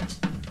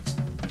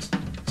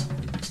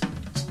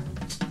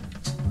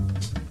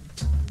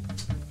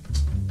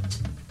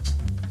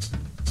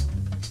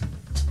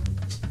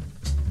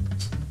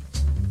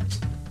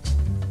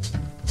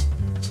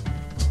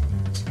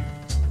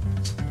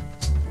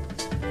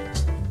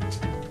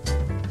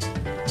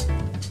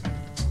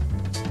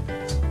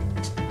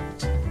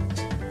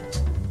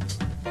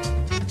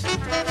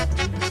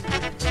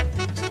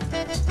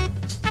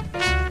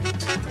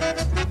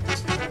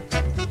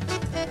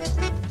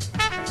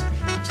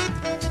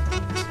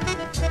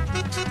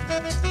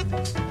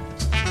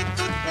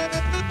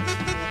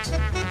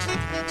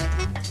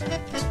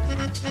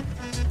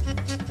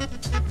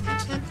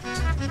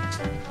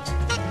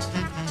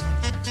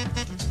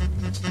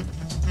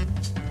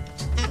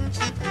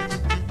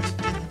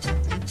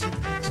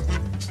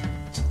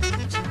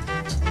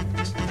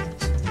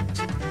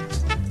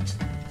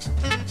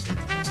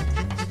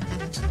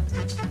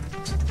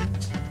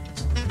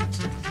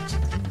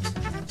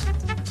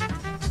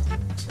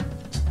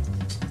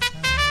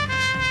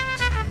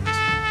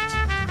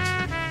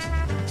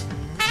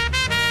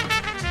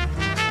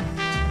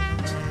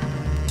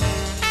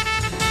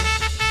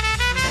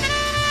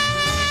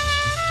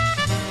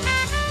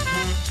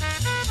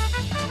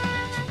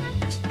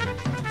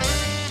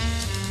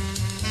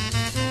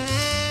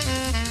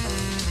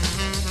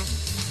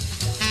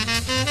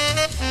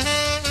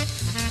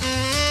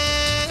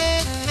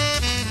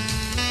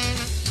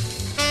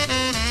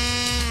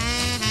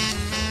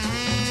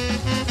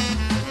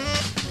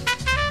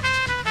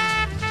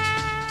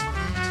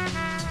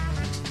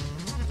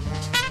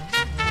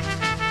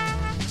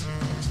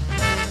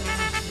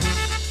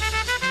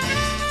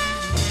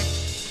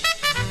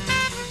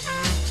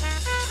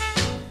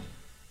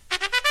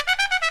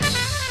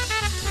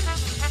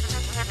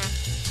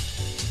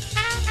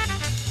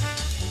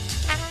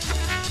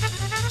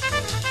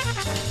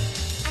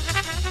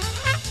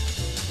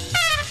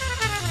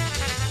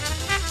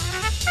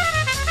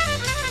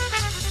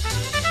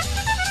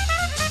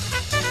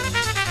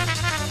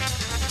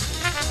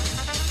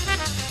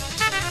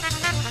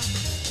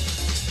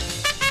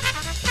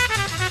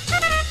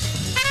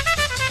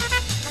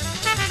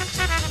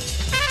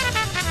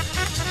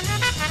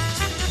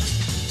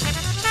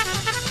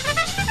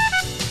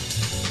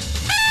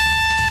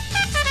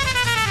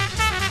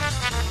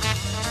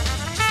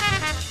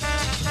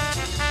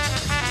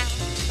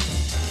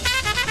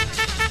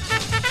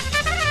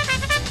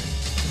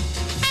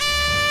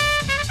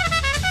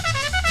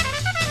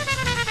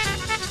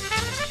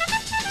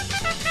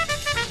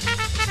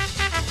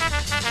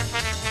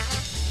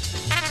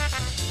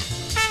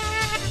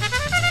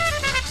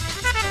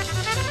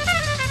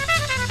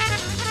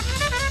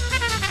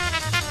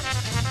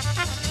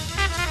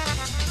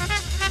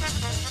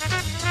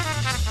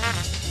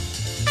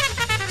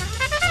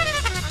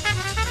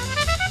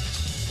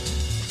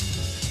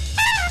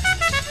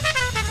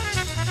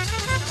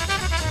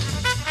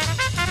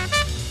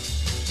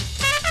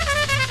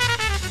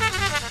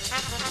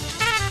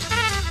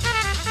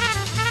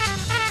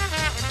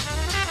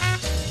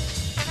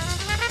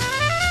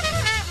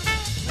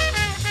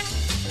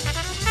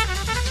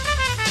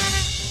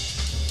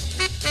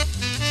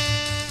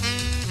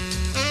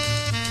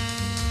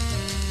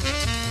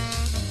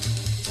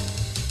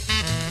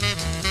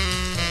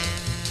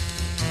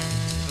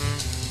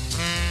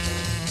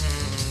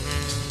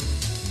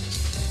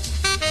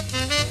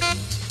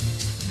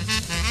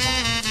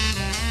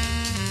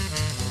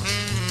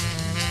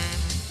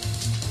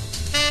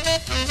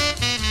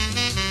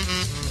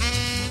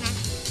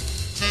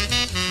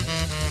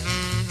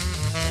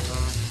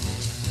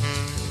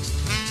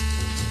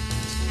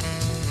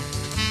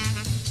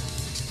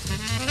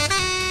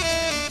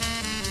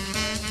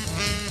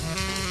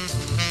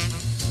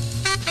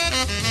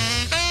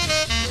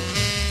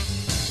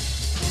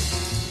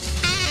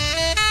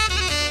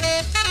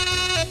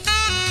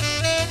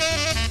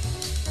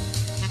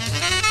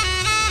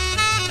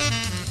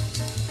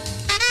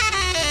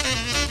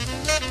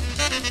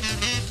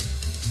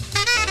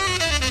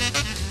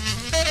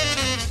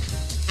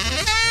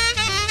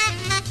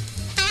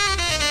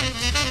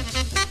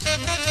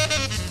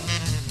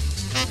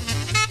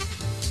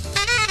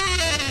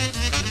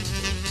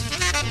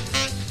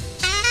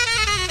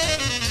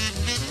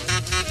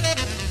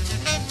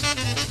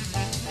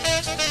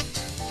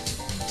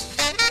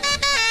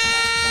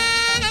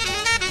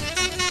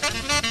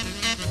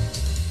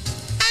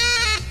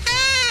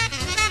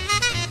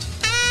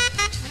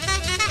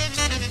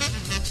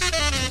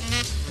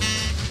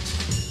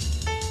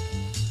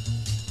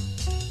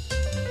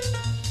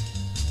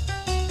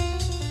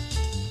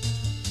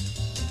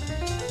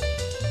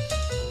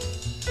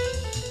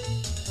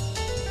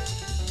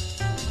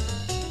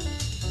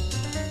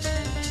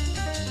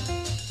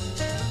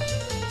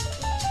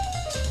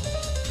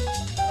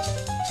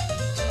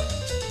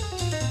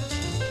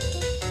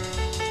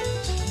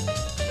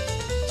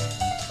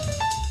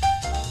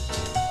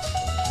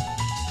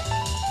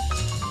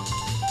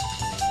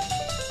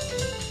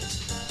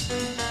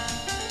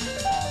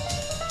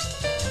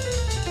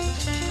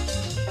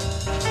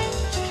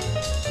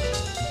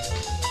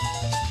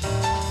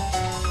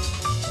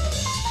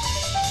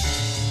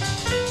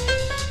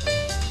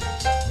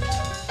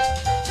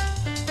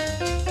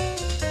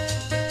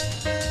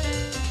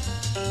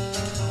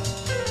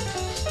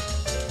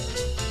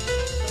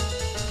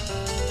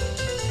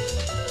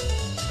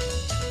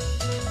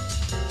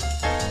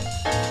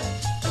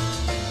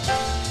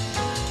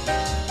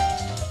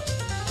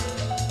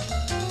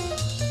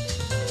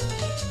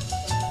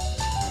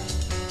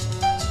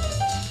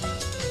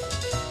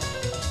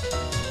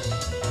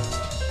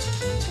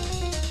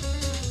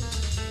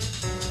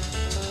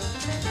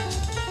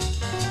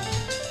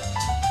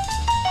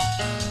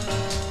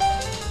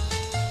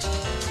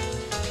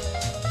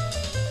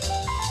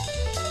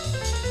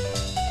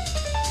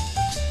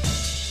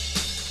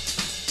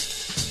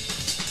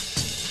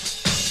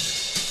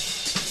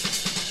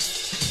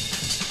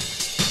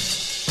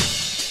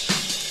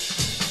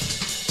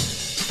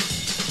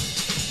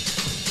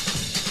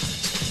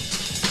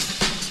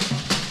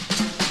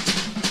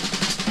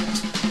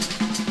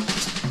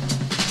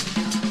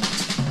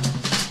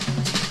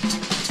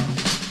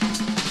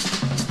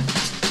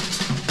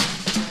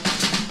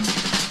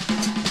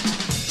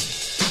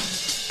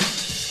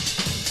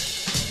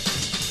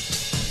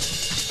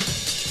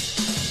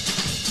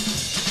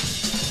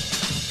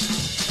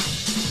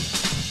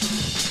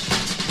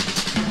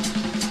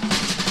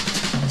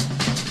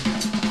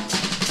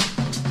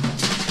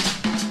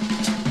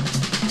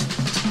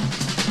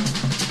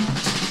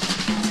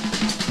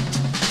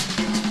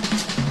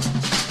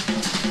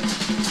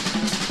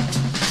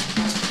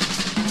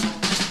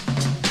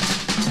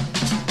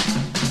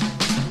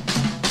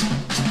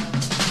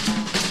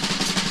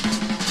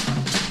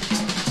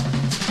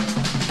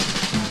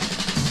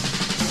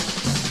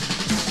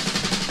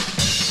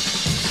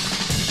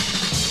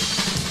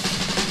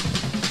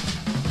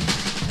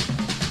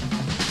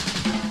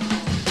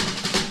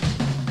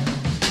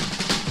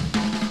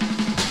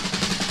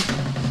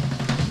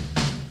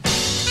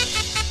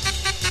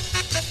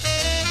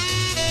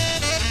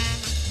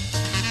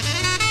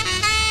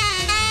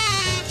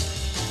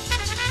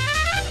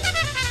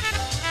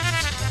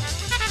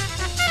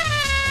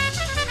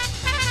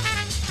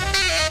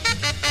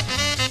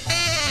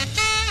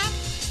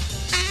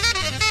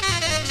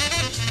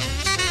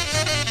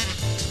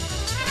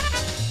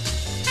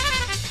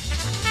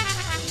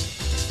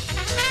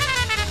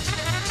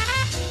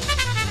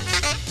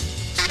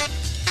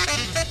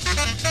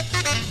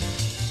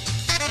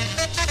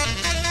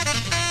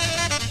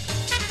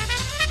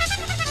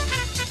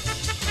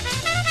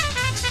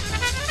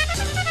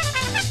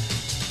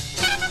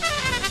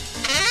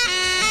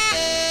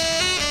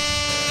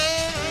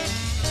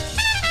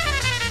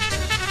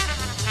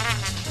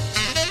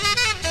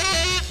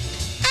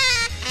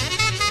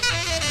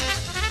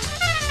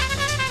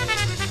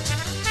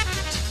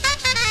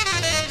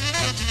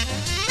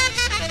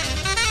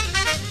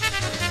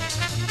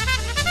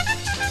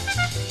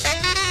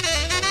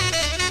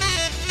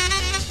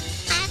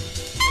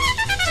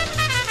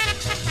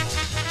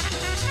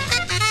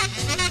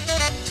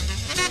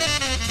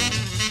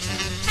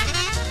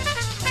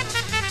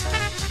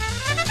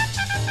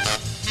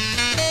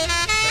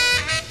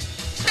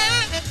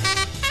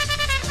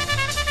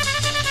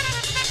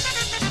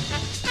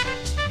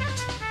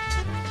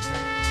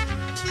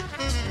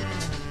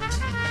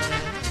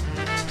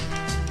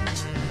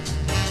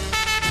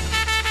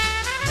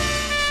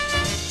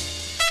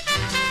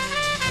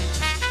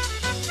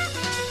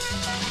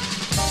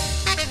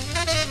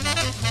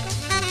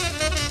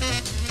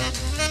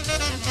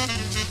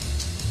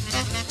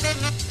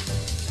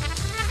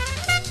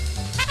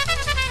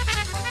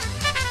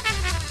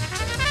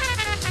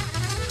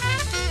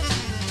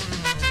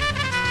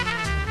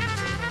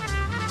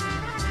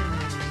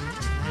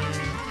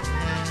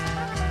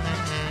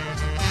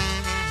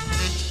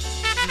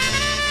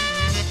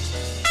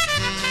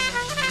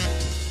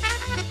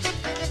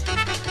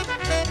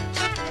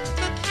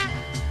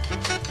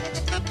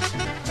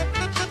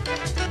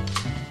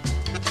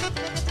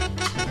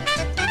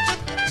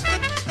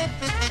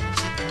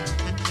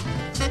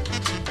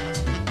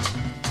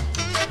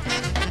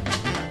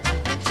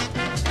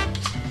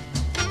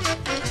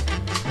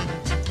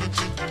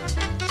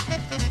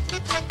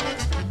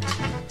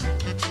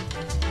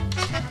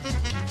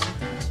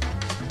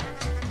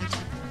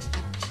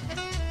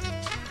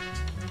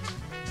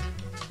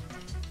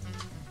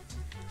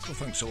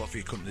 Thanks a lot for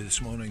your company this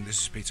morning.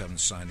 This is Pete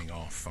Evans signing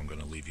off. I'm going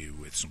to leave you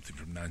with something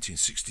from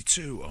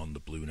 1962 on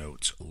the Blue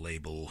Note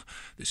label.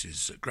 This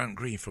is Grant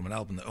Green from an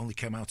album that only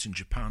came out in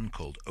Japan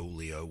called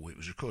Oleo. It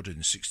was recorded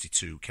in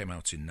 62, came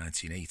out in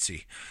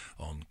 1980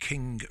 on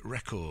King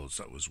Records.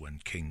 That was when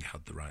King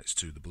had the rights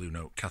to the Blue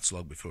Note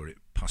catalogue before it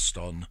passed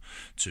on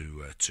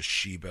to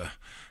Toshiba.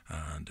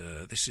 And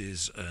this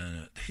is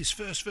his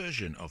first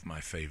version of My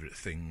Favourite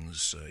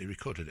Things. He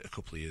recorded it a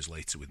couple of years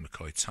later with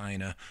McCoy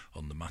Tyner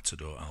on the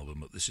Matador album,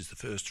 but this is the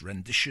first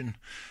rendition,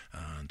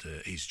 and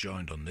he's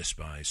joined on this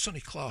by Sonny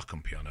Clark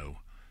on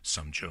piano,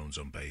 Sam Jones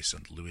on bass,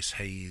 and Lewis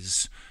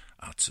Hayes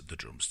at the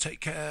drums.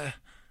 Take care,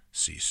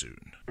 see you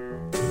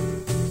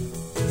soon.